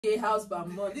A house by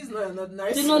mom. This is not an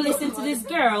ordinary. Do not listen to this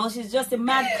girl. She's just a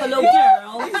mad color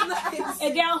girl.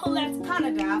 A girl who left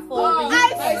Canada for the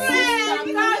UK.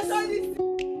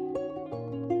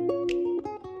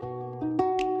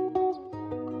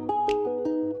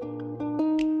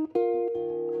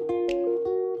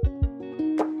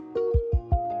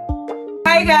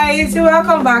 Hi guys,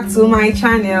 welcome back to my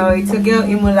channel. It's your girl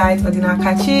Imolite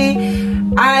Odinakachi.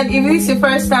 And if it's your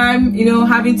first time,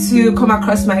 having to come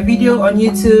across my video on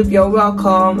YouTube, you're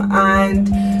welcome.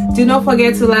 And do not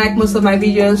forget to like most of my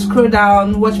videos. Scroll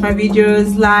down, watch my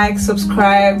videos, like,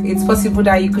 subscribe. It's possible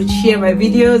that you could share my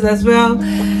videos as well.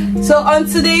 So on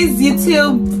today's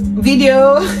YouTube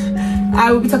video,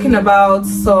 I will be talking about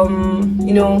some,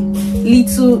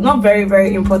 little, not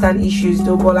very important issues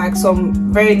though, but like some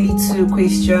very little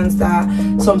questions that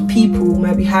some people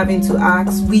might be having to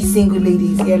ask we single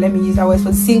ladies. Yeah, let me use that word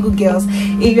for single girls.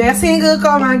 If you're single,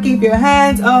 come and keep your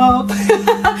hands up.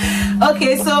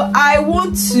 Okay, so I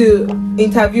want to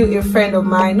interview a friend of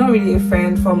mine, not really a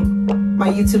friend, from my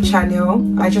YouTube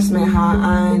channel. I just met her,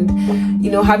 and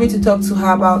having to talk to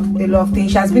her about a lot of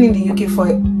things. She has been in the UK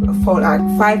for like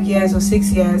 5 years or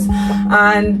 6 years,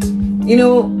 and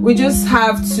we just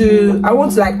have to, I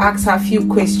want to like ask her a few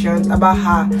questions about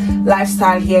her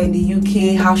lifestyle here in the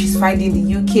UK, how she's finding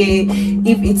the UK,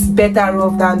 if it's better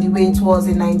off than the way it was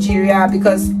in Nigeria,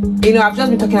 because I've just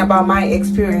been talking about my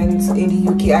experience in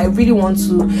the UK. I really want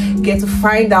to get to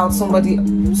find out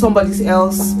somebody's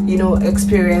else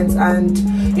experience, and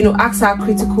ask her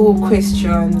critical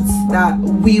questions that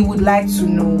we would like to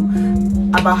know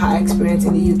about her experience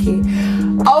in the UK.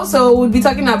 Also, we'll be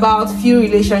talking about few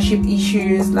relationship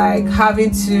issues, like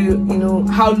having to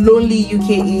how lonely UK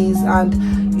is, and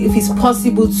if it's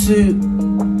possible to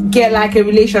get like a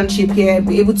relationship here,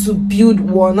 be able to build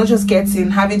one, not just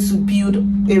having to build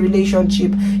a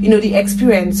relationship, the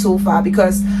experience so far,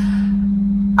 because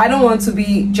I don't want to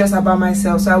be just about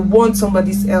myself, so I want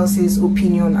somebody else's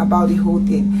opinion about the whole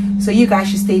thing. So you guys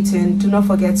should stay tuned. Do not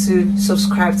forget to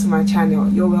subscribe to my channel.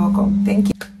 You're welcome. Thank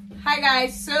you. Hi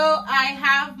guys, so I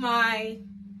have my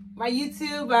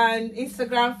YouTube and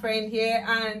Instagram friend here,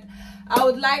 and I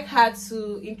would like her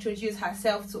to introduce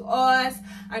herself to us,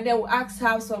 and then we'll ask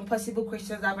her some possible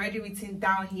questions I've already written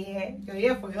down here. You're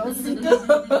here for yours.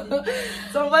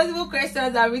 Some possible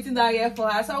questions I've written down here for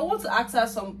her. So I want to ask her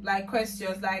some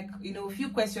questions, a few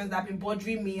questions that have been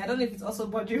bothering me. I don't know if it's also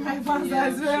bothering my fans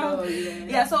as well. Sure,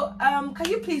 yeah. So can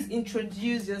you please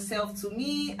introduce yourself to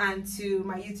me and to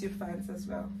my YouTube fans as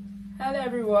well? Hello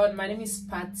everyone, my name is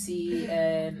Patty,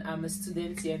 and I'm a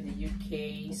student here in the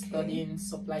UK, studying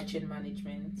supply chain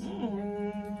management.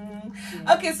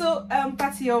 Okay, so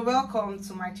Patty, you're welcome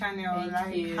to my channel.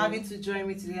 Thank you. Having to join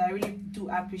me today, I really do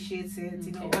appreciate it.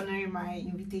 Honoring my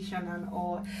invitation and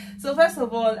all. So first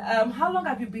of all, how long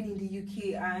have you been in the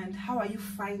UK, and how are you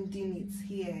finding it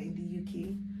here in the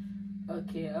UK?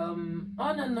 Okay, on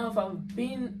and off I've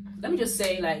been. Let me just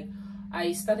say,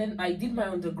 I did my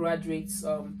undergraduate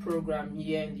program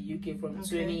here in the UK from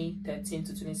 2013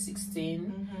 to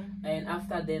 2016, and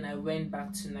after then I went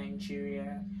back to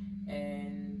Nigeria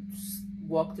and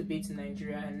worked a bit in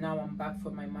Nigeria, and now I'm back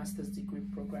for my master's degree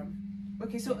program.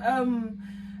 Okay, so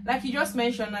like you just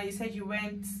mentioned, you said you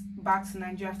went back to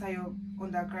Nigeria after your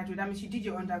undergraduate. That means you did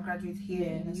your undergraduate here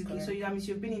in the UK. Correct. So that means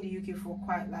you've been in the UK for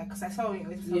quite because I saw on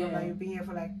your Instagram that you've been here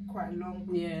for quite a long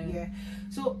time. Yeah.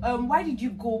 So why did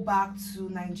you go back to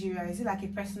Nigeria? Is it like a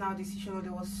personal decision, or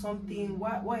there was something?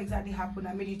 What exactly happened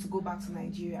that made you to go back to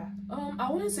Nigeria?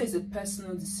 I wouldn't say it's a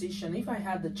personal decision. If I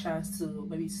had the chance to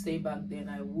maybe stay back then,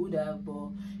 I would have.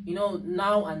 But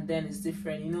now and then is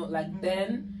different.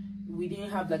 Then we didn't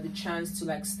have the chance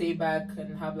to stay back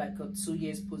and have a 2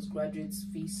 years postgraduate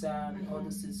visa and all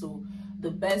this. So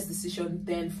the best decision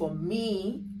then for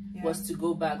me was to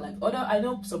go back. Although I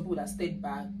know some people that stayed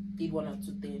back did one or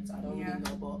two things, I don't really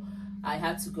know, but I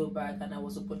had to go back, and I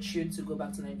was opportune to go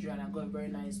back to Nigeria, and I got a very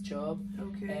nice job.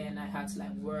 And I had to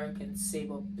work and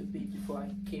save up a bit before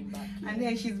I came back here. And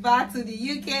then she's back to the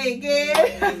UK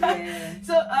again.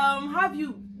 So have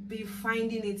you been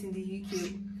finding it in the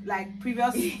UK?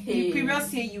 Previous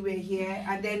year you were here,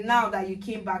 and then now that you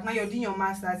came back, now you're doing your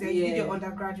master's and you did your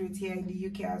undergraduate here in the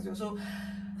UK as well. So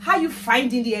how are you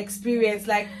finding the experience?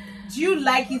 Do you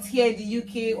like it here in the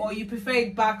UK, or you prefer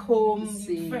it back home?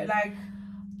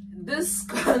 This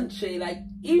country,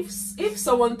 if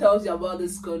someone tells you about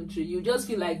this country, you just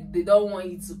feel like they don't want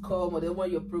you to come, or they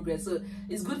want your progress. So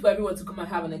it's good for everyone to come and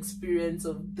have an experience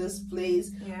of this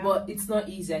place, but it's not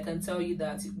easy. I can tell you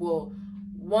that.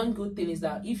 One good thing is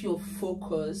that if you're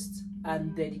focused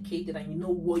and dedicated, and you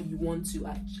know what you want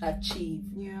to achieve,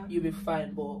 you'll be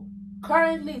fine. But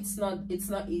currently it's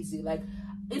not easy. Like,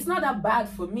 it's not that bad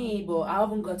for me, but I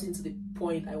haven't gotten to the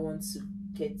point I want to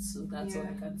get to. That's all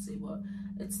I can say. But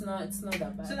it's not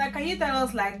that bad. So, like, can you tell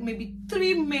us, like, maybe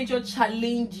 3 major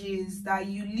challenges that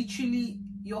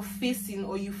you're facing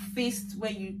or you faced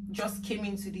when you just came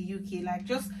into the UK? Like,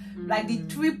 just like the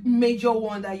 3 major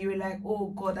ones that you were like, oh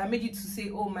God, that made you to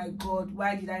say, oh my God,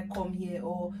 why did I come here?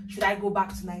 Or should I go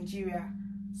back to Nigeria?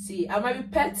 See, I might be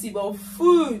petty, but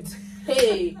food,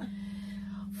 hey,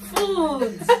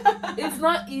 food, it's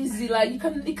not easy. Like,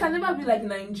 it can never be like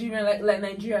Nigeria, like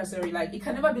Nigeria, sorry. Like, it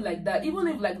can never be like that. Even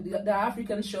if like the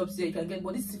African shops here you can get,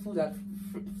 but these food are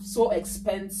so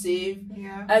expensive,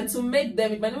 and to make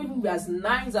them, it might not even be as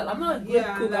nice. I'm not a good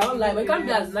cook, I don't like, but it can't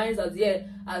be as nice as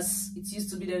as it used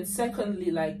to be. Then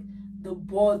secondly, like, the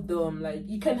boredom. Like,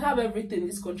 you can have everything in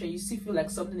this country and you still feel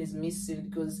like something is missing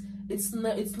because it's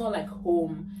not like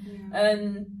home.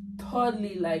 And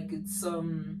thirdly, like, it's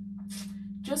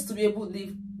just to be able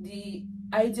to the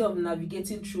idea of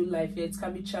navigating through life, it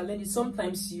can be challenging.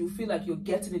 Sometimes you feel like you're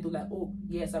getting it, like, oh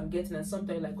yes, I'm getting it, and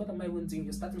sometimes like, what am I even doing?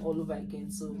 You're starting all over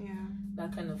again. So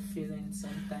that kind of feeling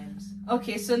sometimes.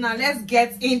 Okay, so now let's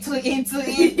get into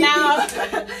it now.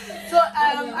 So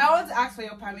I want to ask for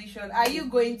your permission. Are you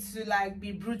going to like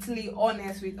be brutally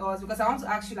honest with us? Because I want to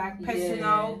ask you like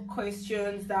personal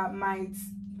questions that might.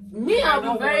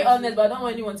 I'll be very honest, but I don't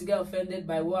want anyone to get offended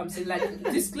by what I'm saying. Like,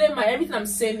 disclaimer, everything I'm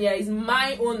saying here is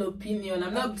my own opinion.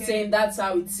 I'm not saying that's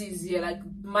how it is here. Like,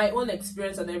 my own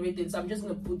experience and everything. So I'm just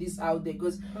gonna put this out there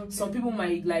because some people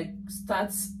might like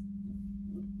start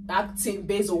acting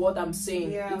based on what I'm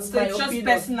saying. It's so it's just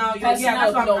personal. That's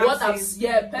what I'm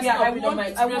saying. Personal opinion, my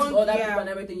experience with other people and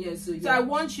everything. So I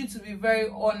want you to be very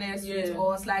honest with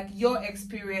us, like your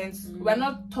experience. We're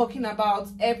not talking about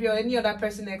every or any other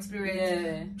person's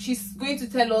experience. She's going to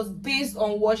tell us based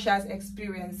on what she has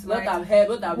experienced. What I've heard,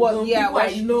 what I've known, people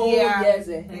I know.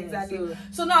 Exactly.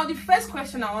 So now the first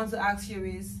question I want to ask you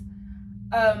is,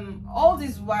 all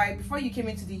this while before you came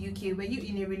into the UK, were you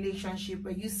in a relationship?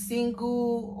 Were you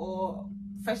single, or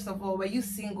first of all, were you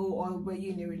single or were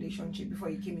you in a relationship before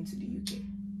you came into the UK?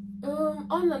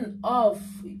 On and off.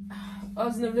 I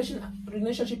was in a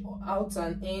relationship out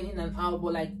and in and out,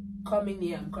 but like coming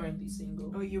here, I'm currently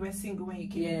single. Oh, you were single when you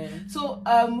came. So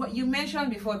what you mentioned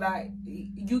before that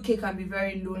UK can be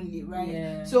very lonely,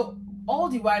 right? So all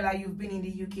the while that you've been in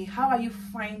the UK, how are you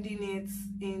finding it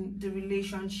in the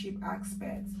relationship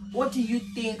aspect? What do you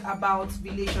think about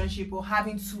relationship or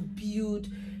having to build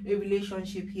a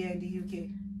relationship here in the UK?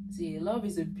 See, love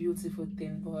is a beautiful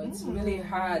thing, but it's really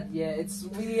hard. It's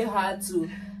really hard to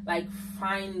like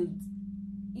find,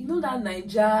 you know, that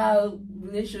Nigeria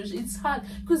relationship. It's hard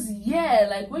because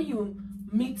like when you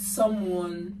meet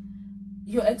someone,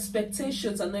 your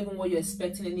expectations are not even what you're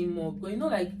expecting anymore. But you know,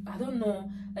 like, I don't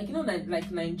know, like, you know, like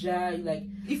Nigeria, like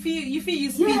if you speak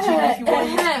if you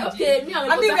want okay, me,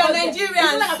 I mean, we're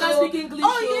Nigerian, like so I speak English.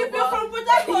 Oh, you're from Port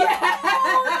Harcourt.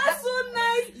 Oh, that's so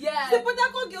nice. The Port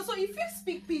Harcourt girl. So if you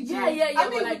speak PG, I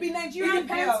mean, like, be Nigerian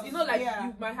girls. You know, like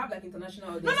you might have like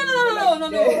international. No.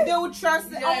 They will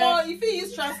translate. If you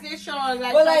use translation,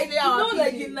 like, but like, you know,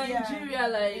 like in Nigeria,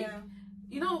 like.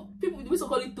 You know, people, we used to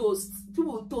call it toast.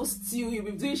 People will toast you. You'll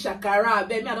be doing shakara.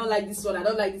 Baby, I don't like this one. I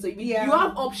don't like this one. You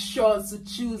have options to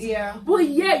choose. But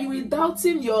you will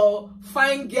doubting your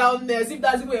fine girlness. If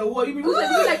that's even a word, you'll be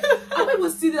like, I'm not even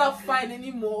still that fine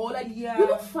anymore. Like, you're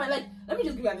not fine. Like, let me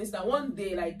just give you an instance. One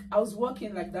day, like, I was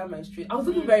walking like down my street. I was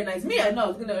looking very nice. I know I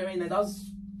was looking very nice.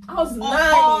 I was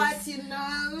nice. You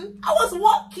know. I was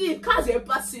walking. Cars were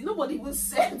passing. Nobody even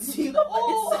said you.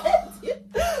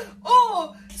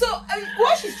 So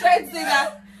what she's trying to say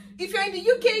that if you're in the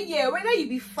UK, whether you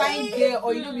be fine girl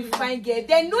or you don't be fine girl,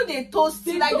 they know they toast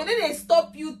you. Like, they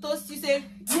stop you, toast you, say,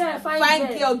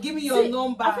 fine girl, give me your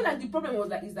number. I feel like the problem was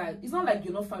like, is that it's not like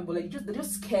you're not fine, but like they're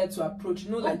just scared to approach.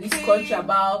 You know, like this country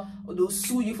about, or they'll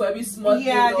sue you for every small thing.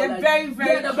 They're like,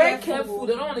 very careful.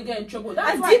 They don't want to get in trouble.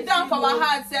 That's and deep down from our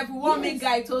hearts, we want make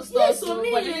guy toast us. So me,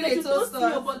 they toast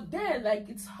you, but then like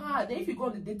it's hard. Then if you go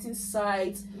on the dating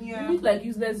site, you meet like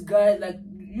useless guys, like.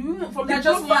 You from the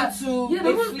just want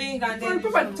to fling and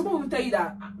then someone will tell you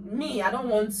that me, I don't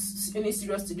want any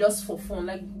serious to just for fun.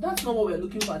 Like, that's not what we're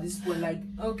looking for at this point. Like,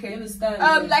 okay, you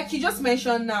understand? Like you just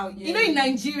mentioned now, you know, in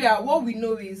Nigeria, what we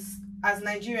know is as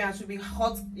Nigerians, we be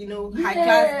hot, you know, high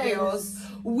class girls.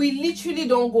 We literally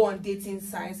don't go on dating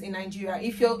sites in Nigeria.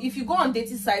 If you go on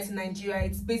dating sites in Nigeria,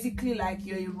 it's basically like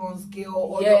you're a runs girl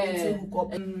or you're into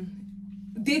hookup.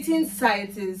 dating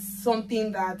site is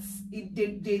something that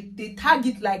they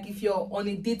target, like if you're on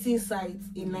a dating site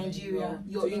in Nigeria,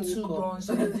 you're into bronze,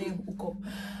 you're doing hookup.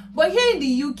 But here in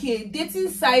the UK, dating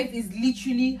site is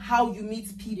literally how you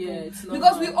meet people. Yeah, it's not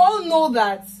because we all know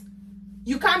that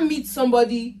you can't meet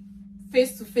somebody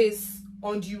face to face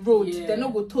on the road. They're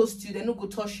not go toast you, they're not go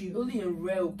touch you. Only in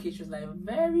rare occasions, like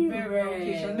very rare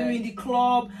occasions. Maybe in the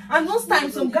club. And most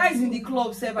times some guys in the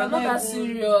club say are not that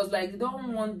serious. Like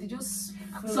they just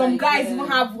some guys even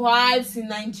have wives in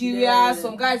Nigeria.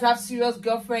 Some guys have serious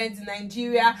girlfriends in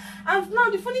Nigeria. And now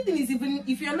the funny thing is, even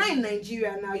if you're not in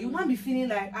Nigeria now, you might be feeling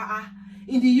like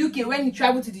in the UK, when you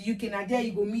travel to the UK, now there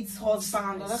you go meet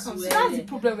husband or that kind of. So that's the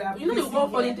problem we have. You know the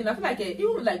one funny thing, I feel like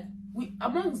even like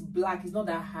amongst black, it's not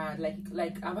that hard.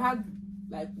 Like I've had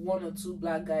like 1 or 2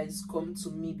 black guys come to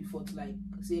me before to like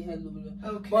say hello.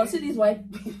 Okay. But see these white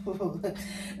people,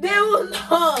 they will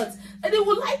not, and they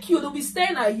will like you. They'll be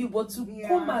staring at you, but to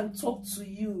come and talk to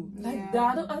you like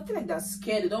that, I feel like they're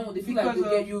scared. They feel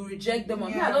like you reject them.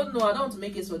 I don't know. I don't want to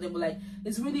make it for them, but like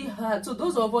it's really hard. So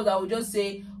those of us that will just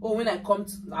say, oh, when I come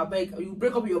to, I beg you,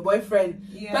 break up with your boyfriend,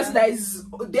 person that is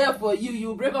there for you,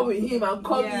 you break up with him and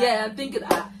come here and think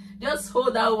just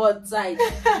hold that one tight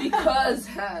because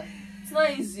it's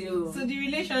not easy. So the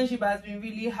relationship has been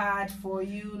really hard for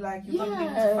you, like you've not been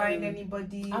able to find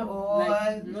anybody, or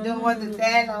like, you don't want to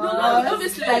tell us. No,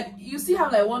 obviously, like you still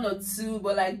have like 1 or 2,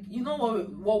 but like you know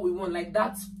what we want, like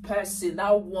that person,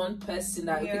 that one person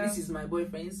that okay, this is my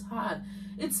boyfriend. It's hard.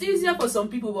 It's easier for some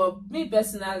people, but me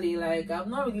personally, like I've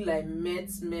not really like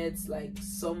met like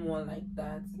someone like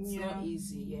that. It's not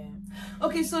easy.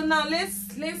 Okay, so now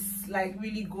let's like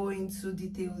really go into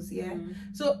details.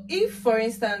 So if, for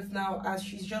instance, now as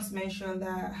she's just mentioned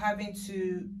that having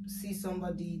to see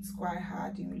somebody, it's quite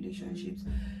hard in relationships.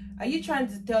 Are you trying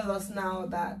to tell us now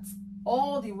that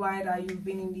all the while that you've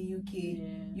been in the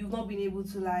UK, you've not been able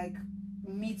to like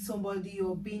meet somebody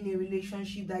or be in a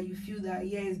relationship that you feel that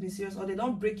it's been serious, or they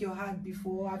don't break your heart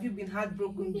before? Have you been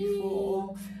heartbroken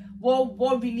before?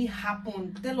 What really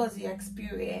happened? Tell us the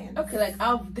experience. Okay, like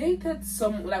I've dated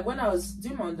some, like when I was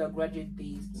doing my undergraduate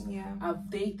days, I've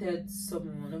dated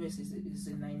someone, obviously it's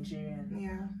a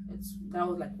Nigerian. That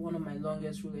was like one of my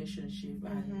longest relationships,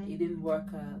 and it didn't work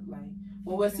out. Like,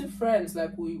 well, we're still friends.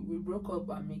 Like we broke up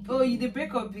and make. Oh, you did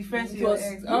break up, be friends with your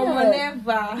ex? Oh,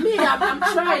 whatever. Me, I'm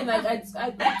trying. Like I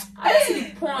don't see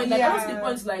the point. Like I don't see the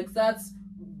point. Like that's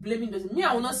blaming me.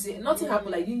 I will not say nothing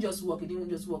happened. Like it didn't just work. It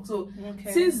didn't just work. So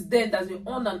since then, there's been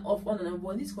on and off. But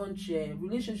in this country,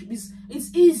 relationship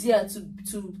it's easier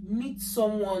to meet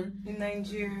someone in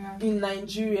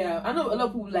Nigeria. I know a lot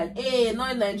of people like, hey,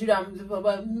 not in Nigeria.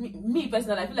 But me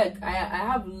personally, I feel like I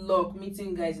have luck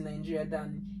meeting guys in Nigeria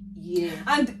than.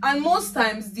 And most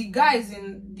times the guys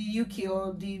in the UK,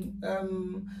 or the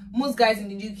most guys in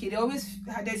the UK, they always,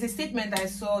 there's a statement that I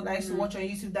saw that I used to watch on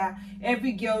YouTube, that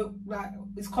every girl that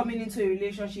is coming into a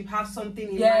relationship have something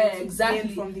in mind to gain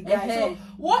from the guy. So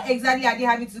what exactly are they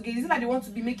having to gain? Is it that they want to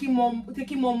be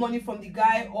taking more money from the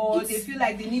guy, or they feel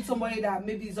like they need somebody that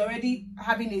maybe is already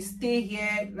having a stay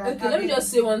here? Okay, let me just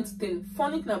say one thing.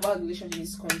 Funny thing about relationship in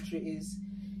this country is,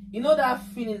 you know that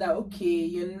feeling that okay,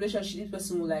 you're in a relationship, this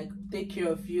person will like take care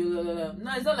of you.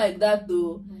 No, it's not like that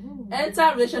though. Enter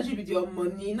a relationship with your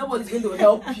money. Nobody's going to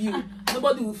help you.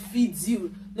 Nobody will feed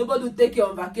you. Nobody will take you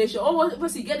on vacation. Oh,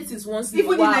 once you get it is once.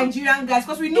 Even the Nigerian guys,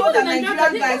 because we know that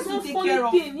Nigerian guys will take care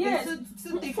of.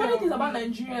 Funny thing about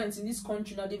Nigerians in this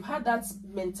country now, they've had that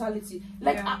mentality.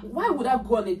 Like, why would I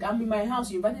go on a date? I'm in my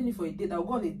house. You invited me for a date. I'll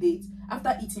go on a date.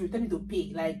 After eating, you tell me to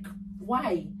pay. Like,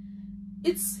 why?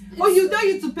 It's you tell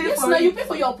you to pay for it. You pay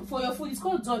for your food. It's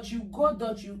called Dutch. You go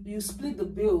Dutch. You split the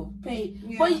bill, pay.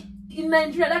 But in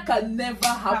Nigeria, that can never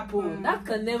happen. That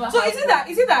can never happen. So is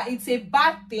it that it's a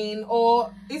bad thing,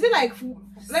 or is it like?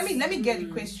 Let me get the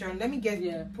question. Let me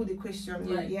put the question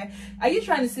right. Yeah. Are you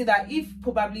trying to say that if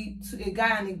probably a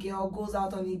guy and a girl goes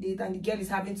out on a date and the girl is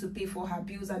having to pay for her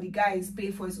bills and the guy is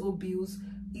paying for his own bills,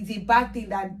 is a bad thing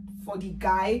that for the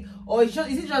guy, or is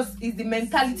the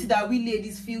mentality that we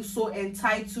ladies feel so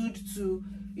entitled to,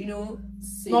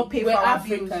 not pay for our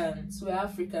bills? We're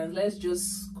Africans. Let's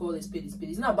just call a spade a spade.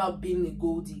 It's not about being a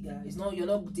gold digger. It's not, you're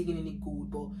not digging any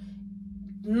gold, but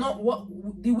not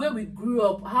the way we grew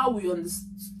up, how we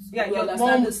understand.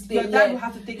 Understand this thing.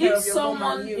 Have to take care of your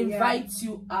someone invites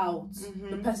you out,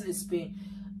 the person is paying.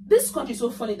 This country is so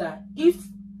funny that if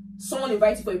someone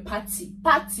invites you for a party,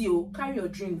 carry your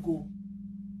drink, go.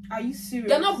 Are you serious?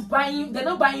 They're not buying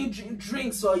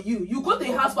drinks for you. You go to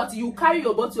a house party, you carry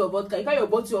your bottle of vodka, you carry your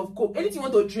bottle of Coke, anything you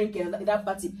want to drink in that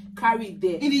party, carry it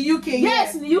there. In the UK,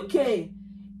 yes, in the UK.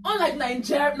 unlike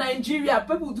Nigeria,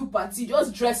 people do party,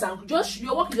 just dress and just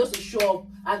your work is just to show up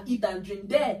and eat and drink.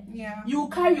 There, yeah, you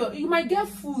carry you might get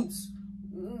food,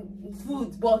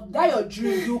 but that your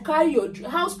drink, you carry your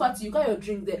house party, you carry your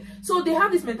drink there. So they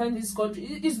have this mentality in this country.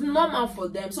 It's normal for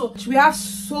them. So we have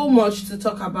so much to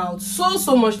talk about,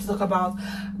 so much to talk about,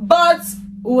 but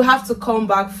we'll have to come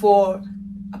back for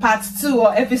part 2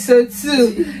 or episode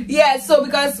 2. Yeah, so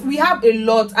because we have a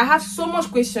lot, I have so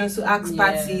much questions to ask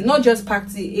Patty, not just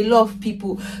Patty, a lot of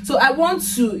people. So I want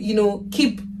to, you know,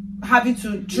 keep having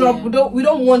to drop. We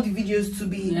don't want the videos to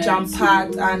be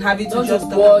jam-packed and having to just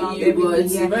talk about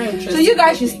everything. Very interesting. So you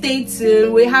guys should stay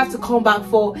tuned. We have to come back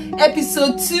for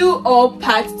episode 2 or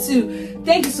part 2.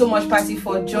 Thank you so much, Patty,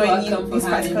 for joining this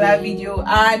particular video,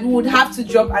 and we would have to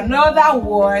drop another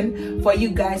one for you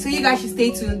guys. So you guys should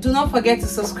stay tuned. Do not forget to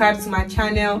subscribe to my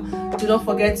channel. Do not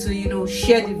forget to, you know,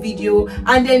 share the video,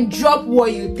 and then drop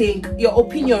what you think. Your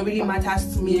opinion really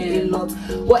matters to me a lot.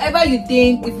 Whatever you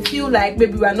think, if you feel like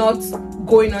maybe we are not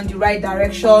going on the right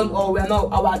direction, or we are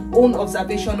not, our own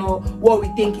observation or what we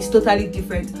think is totally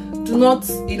different, do not,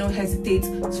 you know, hesitate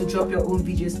to drop your own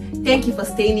videos. Thank you for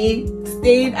staying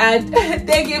and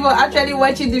thank you for actually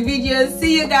watching the videos.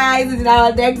 See you guys in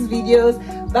our next videos.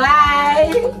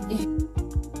 Bye.